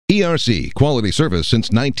ERC, quality service since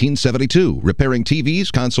 1972. Repairing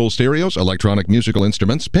TVs, console stereos, electronic musical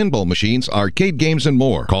instruments, pinball machines, arcade games, and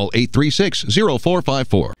more. Call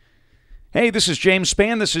 836-0454. Hey, this is James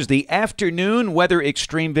Spann. This is the afternoon Weather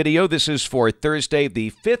Extreme video. This is for Thursday,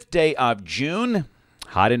 the 5th day of June.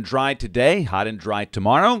 Hot and dry today, hot and dry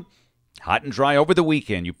tomorrow, hot and dry over the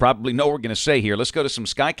weekend. You probably know what we're going to say here. Let's go to some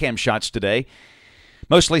Skycam shots today.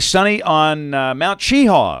 Mostly sunny on Mount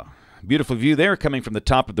Cheehaw. Beautiful view there coming from the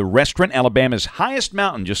top of the restaurant, Alabama's highest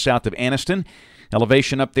mountain just south of Anniston.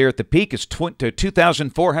 Elevation up there at the peak is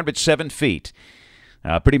 2,407 feet.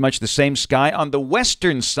 Pretty much the same sky on the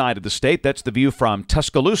western side of the state. That's the view from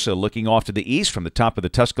Tuscaloosa, looking off to the east from the top of the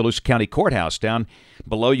Tuscaloosa County Courthouse. Down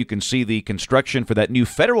below, you can see the construction for that new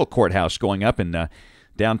federal courthouse going up in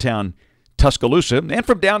downtown Tuscaloosa. And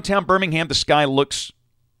from downtown Birmingham, the sky looks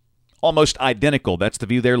almost identical. That's the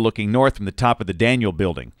view there looking north from the top of the Daniel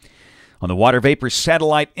Building. On the water vapor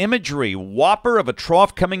satellite imagery, whopper of a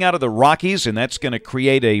trough coming out of the Rockies, and that's going to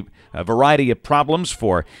create a variety of problems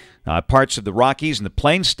for parts of the Rockies and the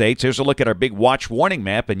Plains states. Here's a look at our big watch warning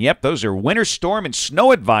map, and yep, those are winter storm and snow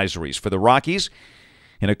advisories for the Rockies.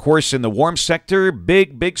 And of course, in the warm sector,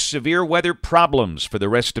 big severe weather problems for the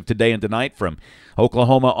rest of today and tonight from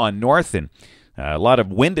Oklahoma on north, and a lot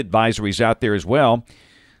of wind advisories out there as well.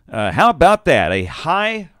 How about that? A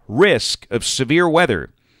high risk of severe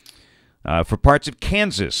weather for parts of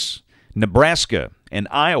Kansas, Nebraska, and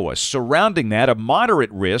Iowa. Surrounding that, a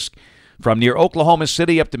moderate risk from near Oklahoma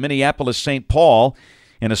City up to Minneapolis, St. Paul,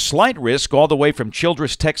 and a slight risk all the way from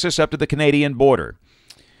Childress, Texas, up to the Canadian border.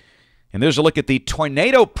 And there's a look at the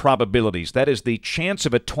tornado probabilities. That is the chance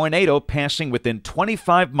of a tornado passing within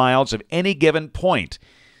 25 miles of any given point.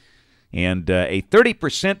 And a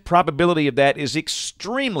 30% probability of that is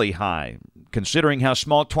extremely high, considering how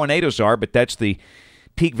small tornadoes are, but that's the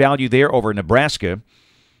peak value there over Nebraska.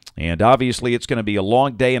 And obviously, it's going to be a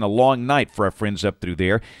long day and a long night for our friends up through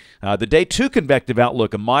there. The Day 2 convective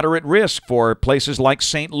outlook, a moderate risk for places like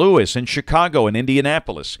St. Louis and Chicago and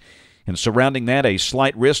Indianapolis. And surrounding that, a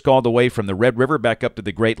slight risk all the way from the Red River back up to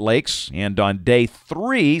the Great Lakes. And on Day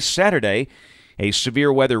 3, Saturday, a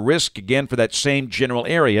severe weather risk again for that same general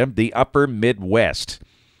area, the upper Midwest.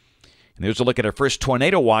 And there's a look at our first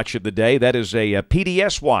tornado watch of the day. That is a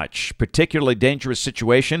PDS watch, particularly dangerous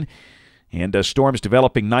situation. And storms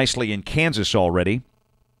developing nicely in Kansas already.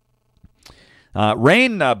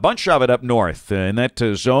 Rain, a bunch of it up north in that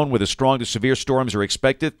zone where the strong to severe storms are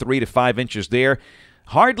expected, 3 to 5 inches there.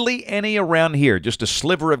 Hardly any around here, just a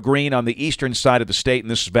sliver of green on the eastern side of the state,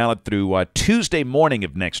 and this is valid through Tuesday morning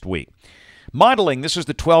of next week. Modeling, this is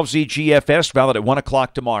the 12Z GFS, valid at 1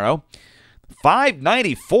 o'clock tomorrow.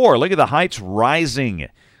 594, look at the heights rising.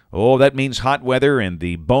 Oh, that means hot weather and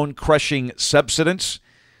the bone-crushing subsidence.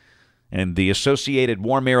 And the associated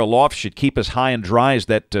warm air aloft should keep us high and dry as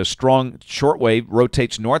that strong shortwave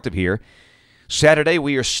rotates north of here. Saturday,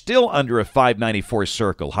 we are still under a 594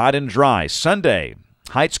 circle, hot and dry. Sunday,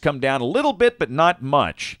 heights come down a little bit, but not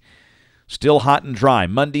much. Still hot and dry.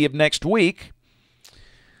 Monday of next week,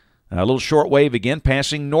 a little shortwave again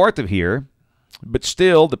passing north of here. But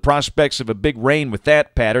still, the prospects of a big rain with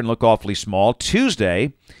that pattern look awfully small.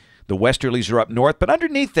 Tuesday, the westerlies are up north, but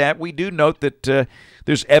underneath that, we do note that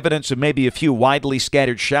there's evidence of maybe a few widely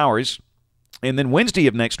scattered showers. And then Wednesday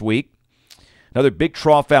of next week, another big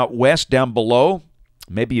trough out west down below,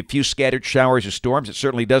 maybe a few scattered showers or storms. It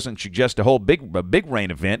certainly doesn't suggest a big rain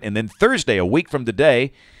event. And then Thursday, a week from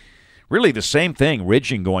today, really the same thing,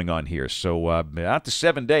 ridging going on here. So out to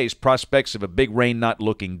 7 days, prospects of a big rain not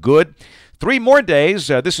looking good. 3 more days.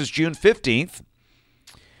 This is June 15th.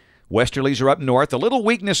 Westerlies are up north. A little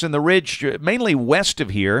weakness in the ridge, mainly west of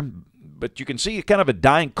here, but you can see kind of a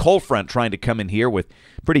dying cold front trying to come in here with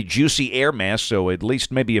pretty juicy air mass, so at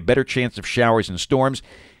least maybe a better chance of showers and storms.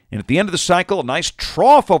 And at the end of the cycle, a nice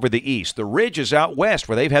trough over the east. The ridge is out west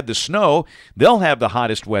where they've had the snow. They'll have the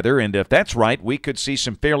hottest weather, and if that's right, we could see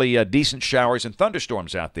some fairly decent showers and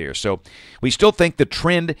thunderstorms out there. So we still think the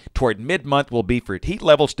trend toward mid-month will be for heat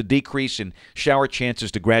levels to decrease and shower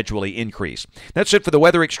chances to gradually increase. That's it for the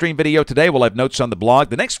Weather Extreme video today. We'll have notes on the blog.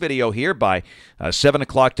 The next video here by 7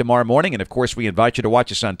 o'clock tomorrow morning, and of course we invite you to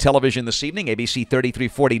watch us on television this evening, ABC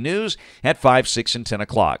 3340 News at 5, 6, and 10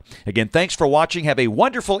 o'clock. Again, thanks for watching. Have a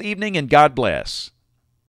wonderful evening, and God bless.